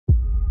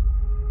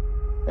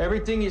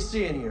Everything you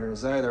see in here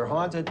is either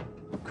haunted,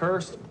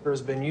 cursed, or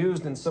has been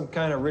used in some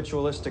kind of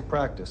ritualistic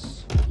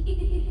practice.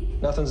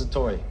 Nothing's a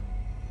toy.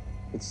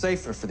 It's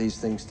safer for these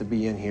things to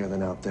be in here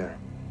than out there.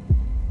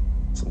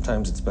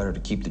 Sometimes it's better to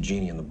keep the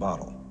genie in the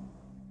bottle.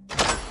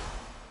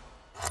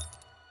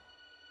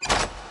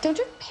 Don't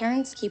your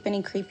parents keep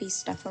any creepy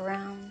stuff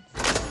around?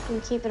 We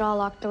keep it all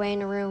locked away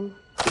in a room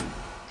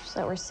so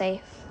that we're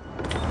safe.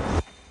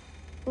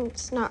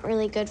 It's not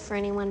really good for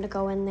anyone to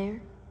go in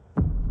there.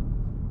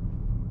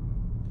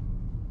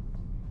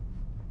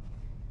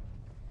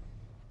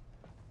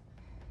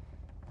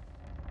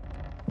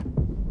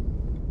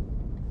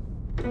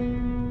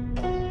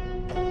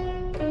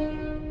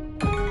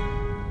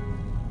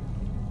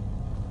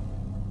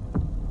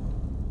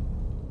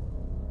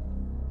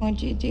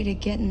 What'd you do to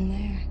get in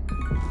there?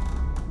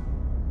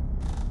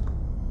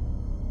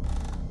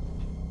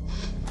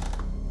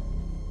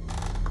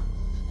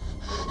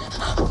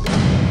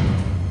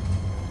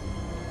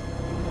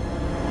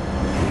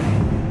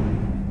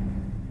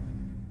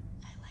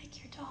 I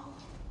like your doll.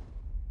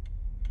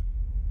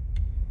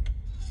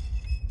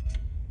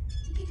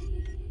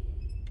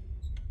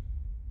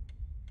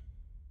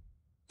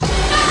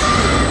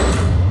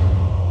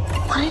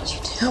 What did you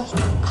do?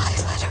 I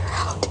let her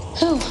out.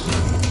 Who?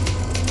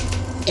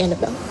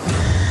 Annabelle.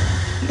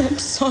 I'm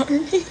sorry.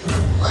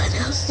 What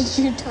else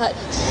did you touch?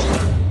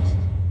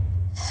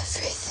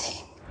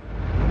 Everything.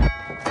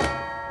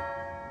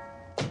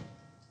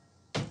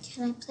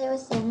 Can I play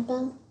with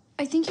Annabelle?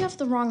 I think you have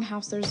the wrong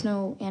house. There's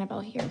no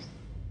Annabelle here.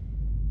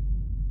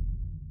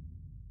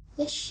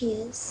 Yes, she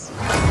is.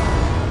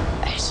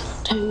 I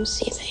sometimes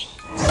see things.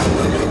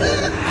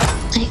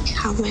 Like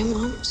how my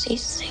mom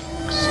sees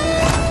things.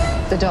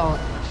 The doll,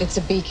 it's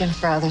a beacon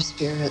for other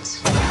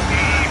spirits.